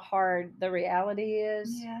how hard the reality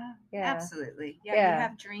is? Yeah, Yeah, absolutely. Yeah, you yeah,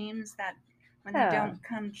 have dreams that when they yeah, don't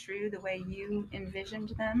come true the way you envisioned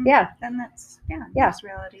them, yeah, then that yeah. makes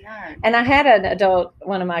reality hard. And I had an adult,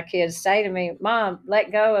 one of my kids, say to me, "Mom,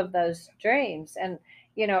 let go of those dreams, and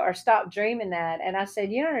or stop dreaming that." And I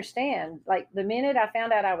said, "You don't understand. Like the minute I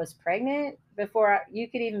found out I was pregnant, before you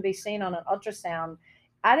could even be seen on an ultrasound,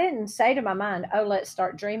 I didn't say to my mind, 'Oh, let's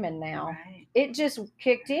start dreaming now.' Right. It just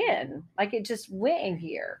kicked in, like it just went in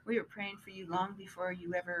here. We were praying for you long before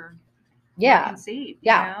you ever were Yeah, conceived,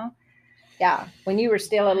 yeah, yeah, when you were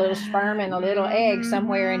still a little sperm and a little egg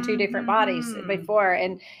somewhere in two different bodies Mm-hmm. before.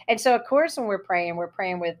 And so of course when we're praying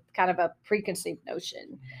with kind of a preconceived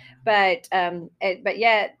notion, but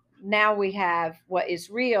yet now we have what is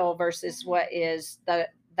real versus what is that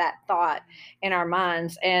thought in our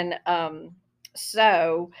minds. And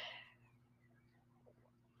so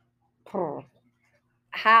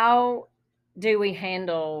how do we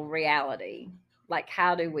handle reality? Like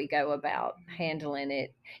how do we go about handling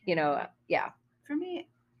it? Yeah. For me,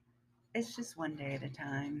 it's just one day at a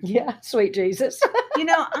time. Yeah, sweet Jesus.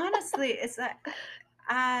 Honestly, it's like,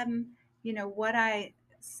 um, what I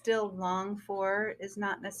still long for is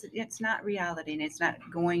not necessarily, it's not reality, and it's not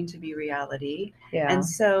going to be reality. Yeah. And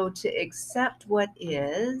so to accept what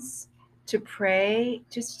is, to pray,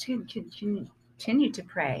 just to continue to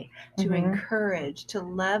pray, to Mm-hmm. encourage, to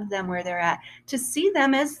love them where they're at, to see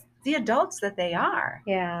them as the adults that they are,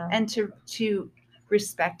 Yeah. and to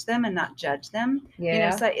respect them and not judge them.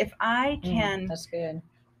 Yeah. So if I can, That's good.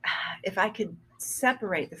 if I could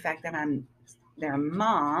separate the fact that I'm their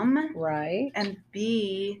mom Right. and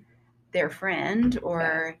be their friend,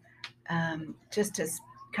 or just to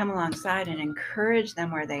come alongside and encourage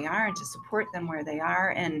them where they are and to support them where they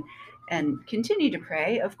are, and continue to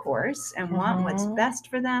pray, of course, and want what's Mm-hmm. best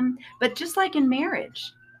for them. But just like in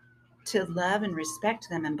marriage, to love and respect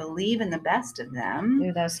them and believe in the best of them,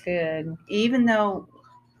 Ooh, that's good. even though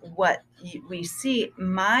what we see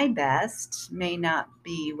my best may not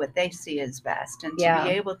be what they see as best, and to be Yeah.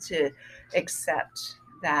 able to accept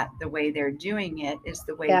that the way they're doing it is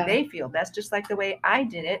the way Yeah. they feel best, just like the way I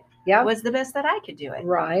did it Yep. was the best that I could do it.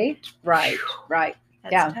 Right. Right. Right.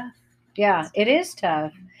 That's Yeah. tough. Yeah. It is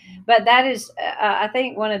tough. But that is, I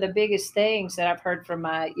think, one of the biggest things that I've heard from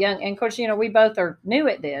my young, and of course, we both are new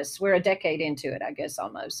at this. We're a decade into it, I guess,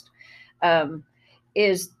 almost,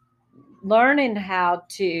 is learning how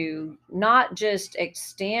to not just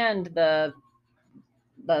extend the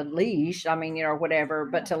leash, I mean, or whatever,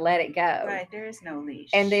 but to let it go. Right, there is no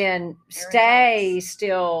leash. And then stay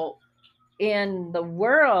still in the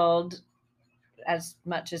world as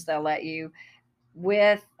much as they'll let you,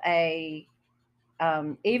 with a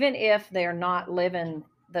even if they're not living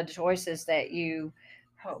the choices that you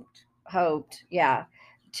hoped, yeah,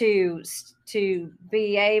 to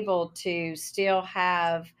be able to still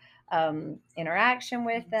have interaction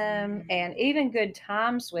with them and even good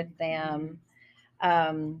times with them,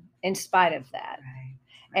 in spite of that. Right.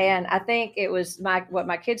 And I think it was what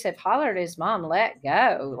my kids have hollered is, "Mom, let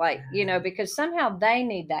go." Like, because somehow they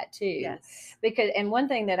need that too. Yes. And one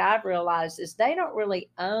thing that I've realized is they don't really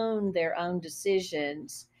own their own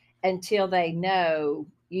decisions until they know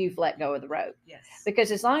you've let go of the rope. Yes. Because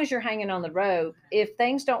as long as you're hanging on the rope, if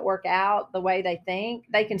things don't work out the way they think,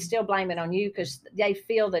 they can still blame it on you because they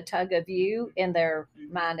feel the tug of you in their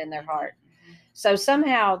mind and their heart. So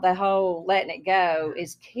somehow the whole letting it go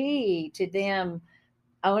is key to them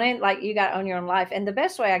owning, like you got to own your own life. And the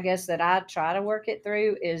best way, I guess, that I try to work it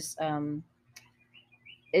through is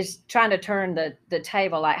trying to turn the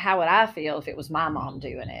table. Like, how would I feel if it was my mom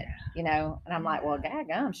doing it? You know, and I'm like, well,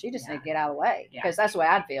 daggum, she just need to get out of the way, because that's the way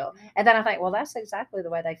I'd feel. And then I think, well, that's exactly the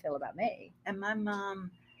way they feel about me. And my mom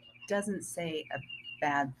doesn't say a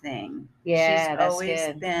bad thing. Yeah, she's that's always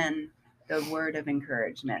good. been the word of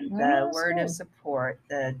encouragement, Oh, the that's word of good. support,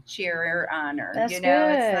 the cheer or honor. That's you know,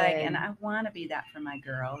 it's like, good. and I want to be that for my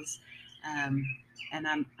girls. And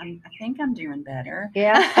I think I'm doing better.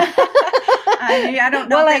 Yeah. I don't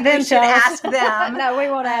know. We'll if let them we should tell us. ask them. No, we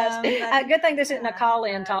won't ask. But, Good thing this isn't a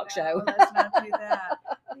call-in talk show. Let's not do that.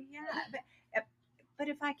 But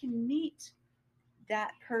if I can meet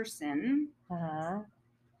that person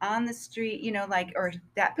on the street, you know, like, or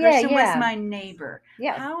that person was my neighbor.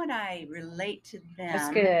 Yeah. How would I relate to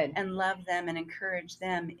them and love them and encourage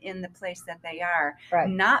them in the place that they are,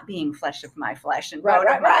 not being flesh of my flesh and bone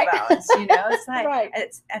of my bones? You know, it's like,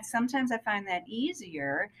 it's sometimes I find that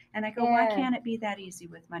easier, and I go, why can't it be that easy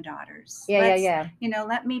with my daughters? Yeah. You know,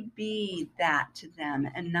 let me be that to them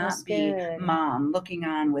and not be mom looking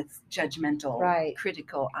on with judgmental,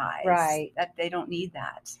 critical eyes. That they don't need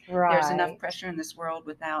that. There's enough pressure in this world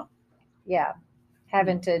without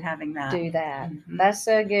having that. Do that. That's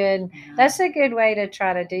a good way to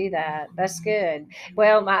try to do that. That's good.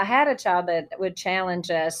 Well, I had a child that would challenge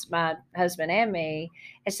us, my husband and me,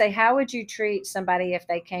 and say, how would you treat somebody if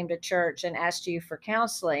they came to church and asked you for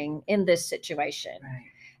counseling in this situation?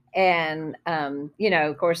 And, you know,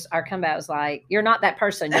 of course, our comeback was like, you're not that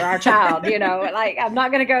person. You're our child, you know, like, I'm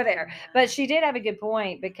not going to go there. But she did have a good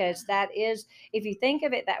point, because that is, if you think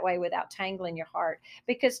of it that way without tangling your heart,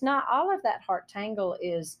 because not all of that heart tangle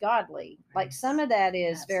is godly. Like, some of that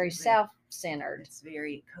is very self-centered. It's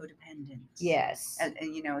very codependent. Yes. And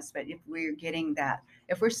you know, if we're getting that,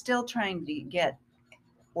 if we're still trying to get,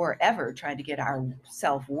 or ever tried to get our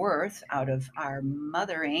self-worth out of our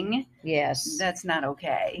mothering, that's not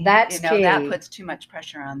okay. That's key. That puts too much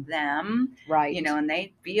pressure on them, you know, and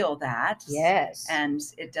they feel that, and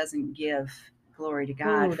it doesn't give glory to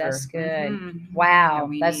God. Ooh, that's good. Wow,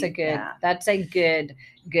 you know, that's a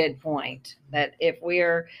good point. That if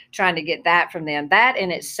we're trying to get that from them, that in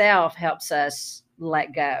itself helps us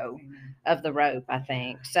let go of the rope, I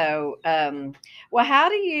think. So, well, how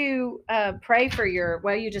do you pray for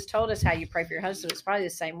you just told us how you pray for your husband. It's probably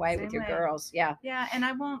the same way with your girls. Yeah. And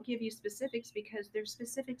I won't give you specifics, because there's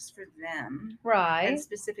specifics for them. And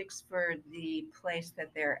specifics for the place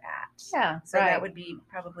that they're at. So that would be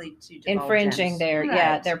probably too infringing their,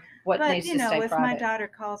 their, what but, needs to stay private. If my daughter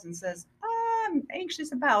calls and says, oh, I'm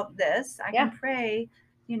anxious about this, I can pray,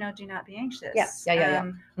 you know, do not be anxious.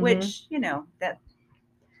 Which, you know, that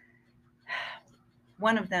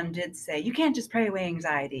one of them did say, you can't just pray away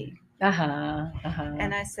anxiety.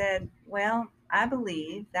 And I said, well, I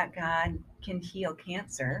believe that God can heal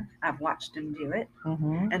cancer. I've watched him do it.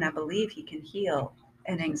 And I believe he can heal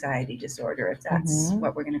an anxiety disorder, if that's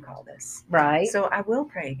what we're going to call this. So I will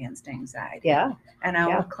pray against anxiety. And I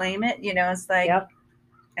will claim it. You know, it's like,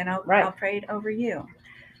 and I'll pray it over you.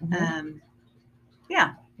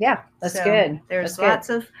 That's good. There's lots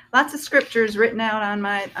of scriptures written out on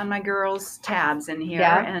my girls' tabs in here.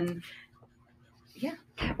 And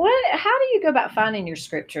how do you go about finding your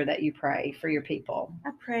scripture that you pray for your people?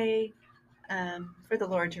 I pray for the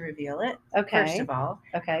Lord to reveal it. Okay. First of all.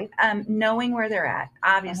 Okay. Knowing where they're at.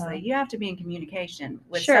 Obviously, you have to be in communication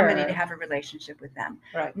with somebody to have a relationship with them.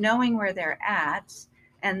 Knowing where they're at,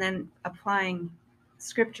 and then applying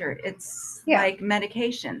scripture. It's like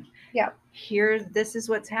medication. This is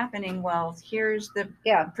what's happening. Well, here's the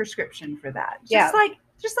prescription for that. Just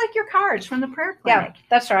like your cards from the prayer clinic.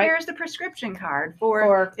 That's right. Here's the prescription card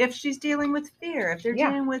for if she's dealing with fear, if they're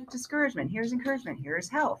dealing with discouragement. Here's encouragement. Here's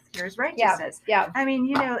health. Here's righteousness. I mean,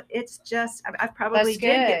 you know, it's just, I probably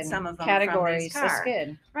did get some of them categories. From these cards. That's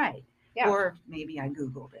good. Right. Or maybe I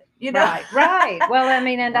Googled it. You know? Right. Well, I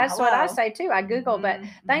mean, and that's what I say too. I Googled, but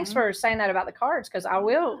thanks for saying that about the cards, because I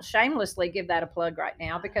will shamelessly give that a plug right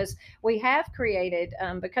now, because we have created,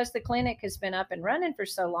 because the clinic has been up and running for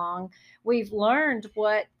so long, we've learned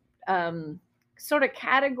what sort of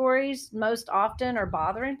categories most often are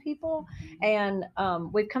bothering people. And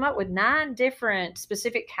we've come up with 9 different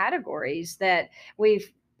specific categories that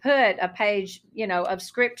we've put a page, of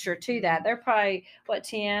scripture to that. There are probably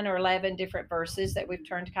 10 or 11 different verses that we've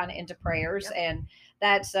turned kind of into prayers. Yep. And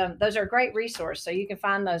that's those are a great resource. So you can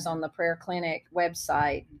find those on the Prayer Clinic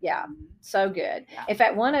website. Yeah. So good. Yeah. In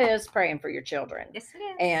fact, one is praying for your children. Yes, it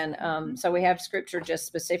is. And so we have scripture just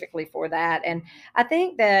specifically for that. And I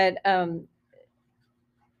think that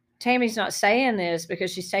Tammy's not saying this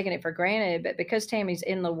because she's taking it for granted, but because Tammy's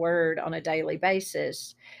in the Word on a daily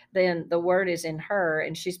basis, then the Word is in her,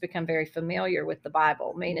 and she's become very familiar with the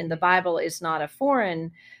Bible, meaning the Bible is not a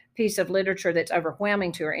foreign piece of literature that's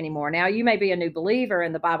overwhelming to her anymore. Now, you may be a new believer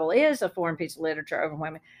and the Bible is a foreign piece of literature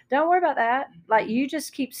overwhelming. Don't worry about that. Like, you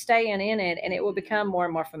just keep staying in it and it will become more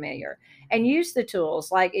and more familiar. And use the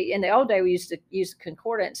tools. Like in the old day, we used to use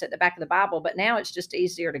concordance at the back of the Bible, but now it's just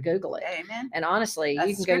easier to Google it. Amen. And honestly, A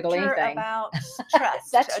you can Google anything. About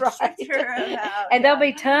trust. That's right. And there'll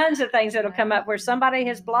be tons of things that'll come up where somebody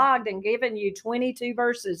has blogged and given you 22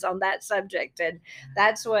 verses on that subject. And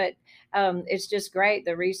that's what it's just great,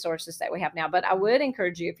 the resources that we have now. But I would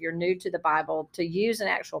encourage you, if you're new to the Bible, to use an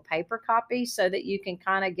actual paper copy so that you can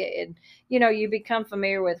kind of get in, you become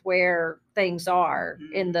familiar with where things are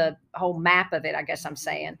in the whole map of it, I guess I'm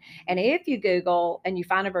saying. And if you Google and you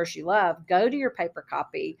find a verse you love, go to your paper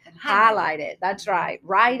copy and highlight it. That's right.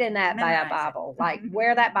 Write in that by a Bible. Like,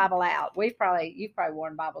 wear that Bible out. You've probably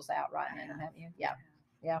worn Bibles out writing in them, haven't you? Yeah.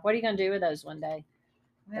 Yeah. What are you going to do with those one day?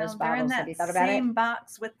 Well, those they're in Bibles. that Have you thought about same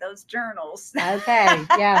box with those journals. Okay.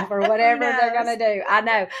 Yeah. For whatever they're knows? going to do. I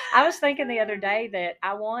know. I was thinking the other day that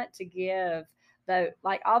I want to give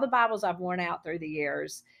all the Bibles I've worn out through the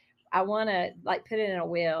years, I want to put it in a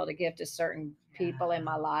will to give to certain people in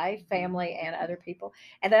my life, family and other people.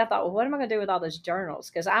 And then I thought, well, what am I going to do with all those journals?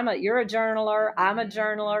 Because you're a journaler, I'm a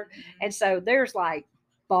journaler. And so there's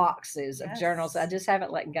boxes of journals I just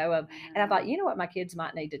haven't let go of. And I thought, you know what my kids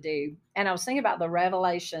might need to do? And I was thinking about the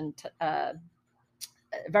Revelation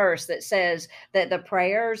verse that says that the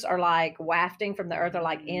prayers are like wafting from the earth, or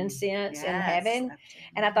like incense in heaven.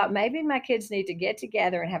 And I thought maybe my kids need to get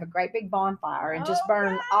together and have a great big bonfire and just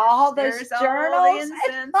burn all those journals,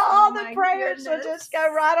 and all the prayers will just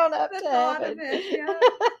go right on up to heaven.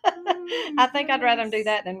 I think I'd rather them do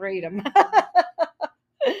that than read them.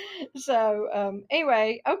 So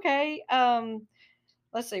anyway, okay.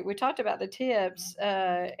 Let's see. We talked about the tips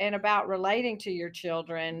and about relating to your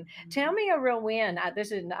children. Tell me a real win.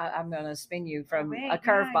 I'm going to spin you from a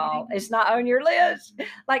curveball. It's not on your list.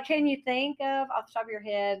 Can you think of, off the top of your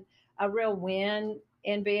head, a real win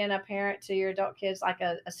in being a parent to your adult kids? Like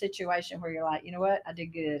a situation where you're like, you know what, I did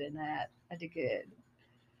good in that. I did good.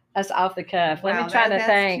 That's off the cuff. Wow, Let me try to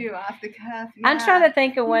think. Too off the cuff. Yeah. I'm trying to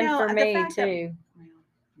think of one for me too.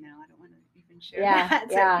 No, I don't want to even share that.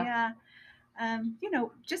 Yeah.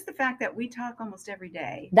 Just the fact that we talk almost every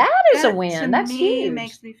day. That is a win. That's huge.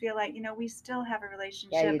 Makes me feel like, we still have a relationship.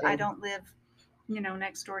 Yeah, you do. I don't live,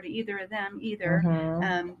 next door to either of them either.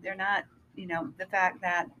 Mm-hmm. They're not, the fact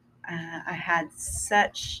that I had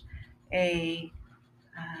such a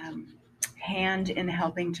hand in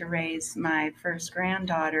helping to raise my first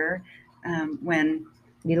granddaughter when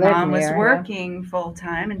Mom was working full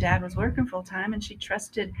time and Dad was working full time, and she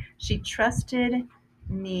trusted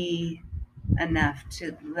me enough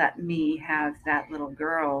to let me have that little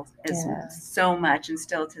girl so much, and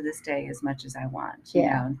still to this day as much as I want.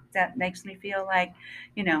 That makes me feel like,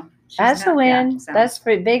 that's a win. That's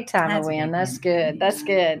pretty big time a win. That's good. That's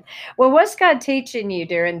good. Well, what's God teaching you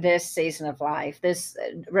during this season of life, this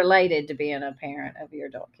related to being a parent of your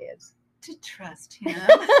adult kids? To trust Him.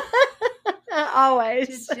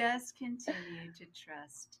 Always. To just continue to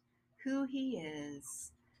trust who He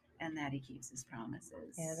is and that He keeps His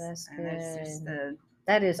promises. Yeah, that's good. That's just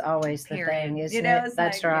that is always the thing, isn't it?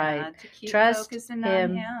 That's right. To keep Trust focusing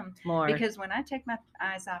on Him more. Because when I take my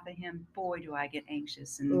eyes off of Him, boy, do I get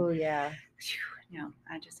anxious. And I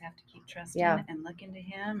just have to keep trusting and looking to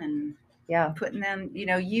Him and putting them.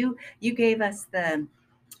 You gave us the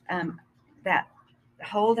that.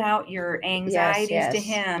 Hold out your anxieties to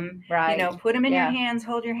Him. Right. Put them in your hands,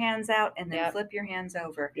 hold your hands out, and then flip your hands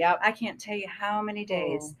over. Yep. I can't tell you how many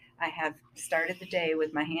days I have started the day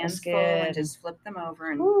with my hands full and just flipped them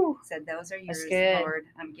over and said, "Those are yours, Lord.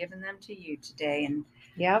 I'm giving them to you today." And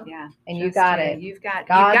and you got it.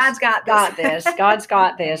 God's got this. God's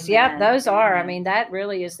got this. Yep, those are. Amen. I mean, that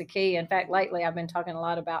really is the key. In fact, lately I've been talking a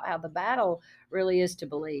lot about how the battle really is to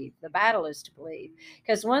believe. The battle is to believe,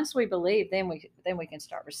 because once we believe, then we can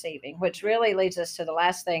start receiving. Which really leads us to the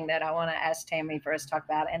last thing that I want to ask Tammy for us to talk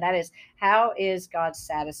about, and that is, how is God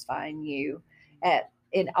satisfying you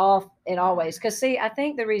in all ways? Because see, I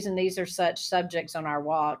think the reason these are such subjects on our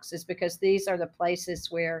walks is because these are the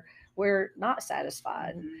places where we're not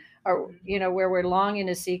satisfied, Mhm. or where we're longing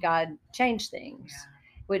to see God change things. Yeah.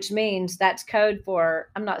 Which means that's code for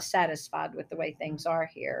I'm not satisfied with the way things are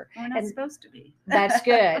here. We're not And supposed to be. that's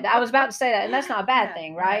good. I was about to say that, and that's not a bad Yeah,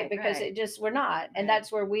 thing, right? right, Because right. it just, we're not. And Right. that's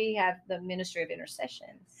where we have the ministry of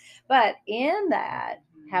intercession. But in that,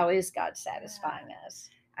 how is God satisfying us?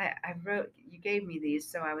 I wrote, you gave me these,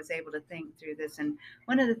 so I was able to think through this. And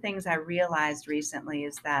one of the things I realized recently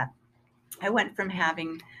is that I went from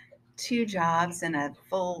having 2 jobs and a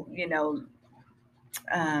full,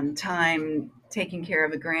 time taking care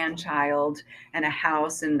of a grandchild and a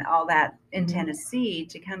house and all that in Tennessee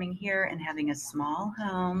to coming here and having a small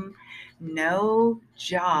home, no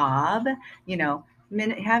job,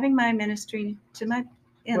 having my ministry to my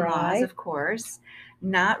in-laws, Right. of course,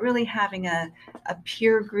 not really having a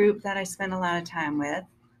peer group that I spend a lot of time with.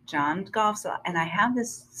 John golfs a lot, and I have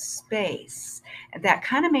this space that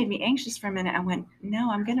kind of made me anxious for a minute. I went,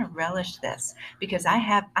 no, I'm going to relish this because I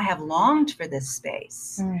have longed for this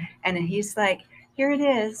space. And he's like, here it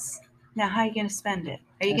is. Now, how are you going to spend it?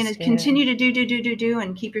 Are you going to continue to do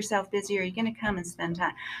and keep yourself busy? Or are you going to come and spend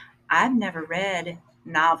time? I've never read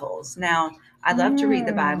novels. Now, I love to read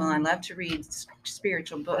the Bible. I love to read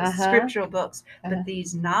spiritual books, scriptural books. But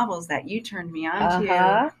these novels that you turned me on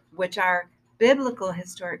to, which are biblical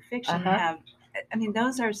historic fiction,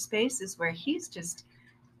 those are spaces where he's just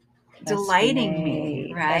delighting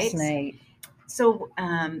me, right? That's neat. So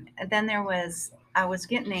then I was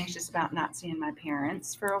getting anxious about not seeing my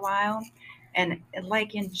parents for a while. And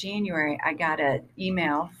like in January, I got an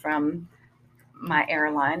email from my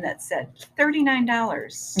airline that said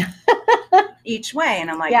 $39 each way.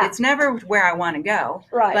 And I'm like, it's never where I want to go.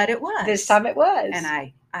 Right. But it was. This time it was. And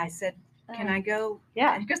I said, can I go?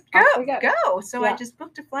 Yeah. And he goes, Go. go. So I just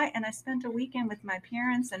booked a flight and I spent a weekend with my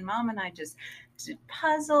parents, and Mom and I just did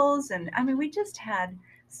puzzles. And we just had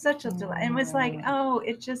such a delight. And it was like,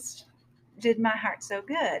 it just did my heart so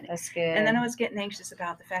good. That's good. And then I was getting anxious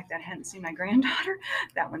about the fact that I hadn't seen my granddaughter.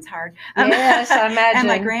 That one's hard. Yes, I imagine. And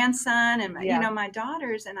my grandson and my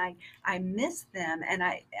daughters, and I miss them. And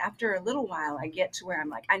after a little while, I get to where I'm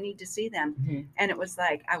like, I need to see them. Mm-hmm. And it was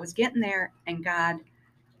like I was getting there, and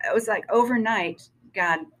it was like overnight,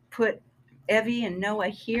 God put Evie and Noah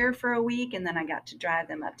here for a week, and then I got to drive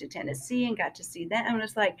them up to Tennessee and got to see them. And it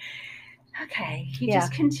was like, okay, he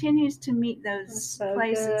just continues to meet those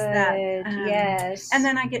places that yes. And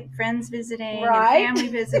then I get friends visiting, and family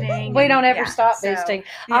visiting. We don't ever stop visiting.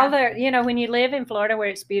 Although, when you live in Florida where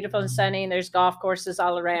it's beautiful and sunny and there's golf courses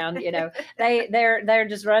all around, they're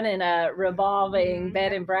just running a revolving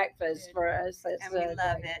bed and breakfast for us. And we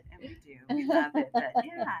love it, and we do. We love it. But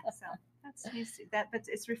so but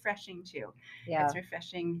it's refreshing too. Yeah. It's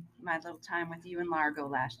refreshing. My little time with you in Largo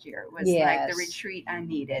last year was like the retreat I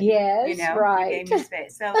needed. Yes, right. He gave me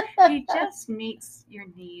space. So he just meets your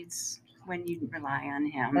needs when you rely on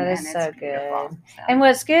him. That is and so it's good. So. And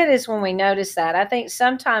what's good is when we notice that. I think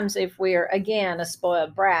sometimes if we're, again, a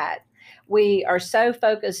spoiled brat, we are so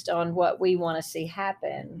focused on what we want to see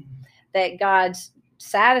happen that God's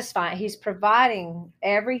satisfying. He's providing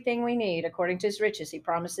everything we need according to his riches. He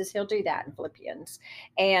promises he'll do that in Philippians.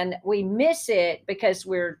 And we miss it because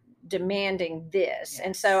we're demanding this. Yes.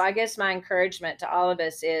 And so I guess my encouragement to all of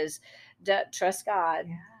us is trust God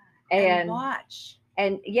and watch.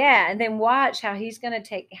 And then watch how he's going to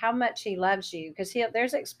take, how much he loves you, because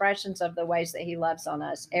there's expressions of the ways that he loves on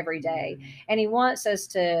us every day. And he wants us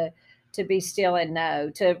to be still and know,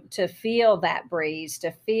 to feel that breeze,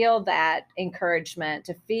 to feel that encouragement,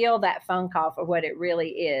 to feel that phone call for what it really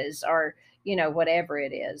is, or, whatever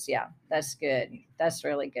it is. Yeah, that's good. That's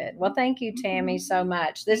really good. Well, thank you, Tammy, so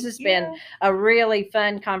much. This has been a really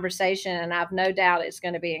fun conversation, and I've no doubt it's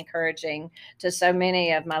going to be encouraging to so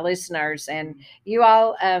many of my listeners. And you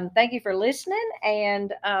all, thank you for listening.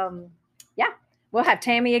 And we'll have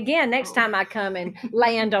Tammy again next time I come and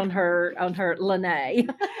land on her lanai.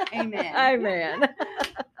 Amen. Amen.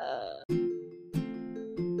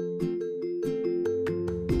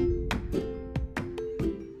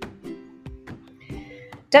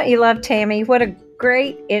 Don't you love Tammy? What a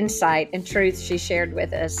great insight and truth she shared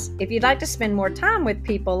with us. If you'd like to spend more time with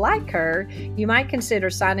people like her, you might consider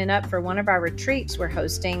signing up for one of our retreats we're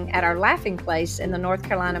hosting at our Laughing Place in the North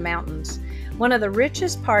Carolina mountains. One of the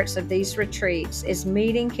richest parts of these retreats is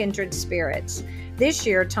meeting kindred spirits. This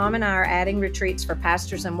year, Tom and I are adding retreats for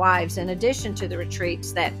pastors and wives in addition to the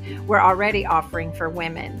retreats that we're already offering for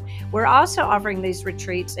women. We're also offering these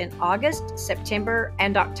retreats in August, September,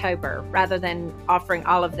 and October, rather than offering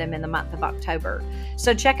all of them in the month of October.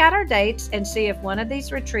 So check out our dates and see if one of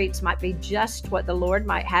these retreats might be just what the Lord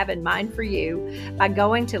might have in mind for you by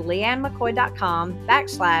going to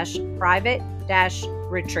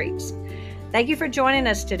leannemccoy.com/private-retreats. Thank you for joining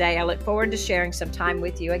us today. I look forward to sharing some time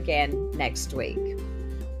with you again next week.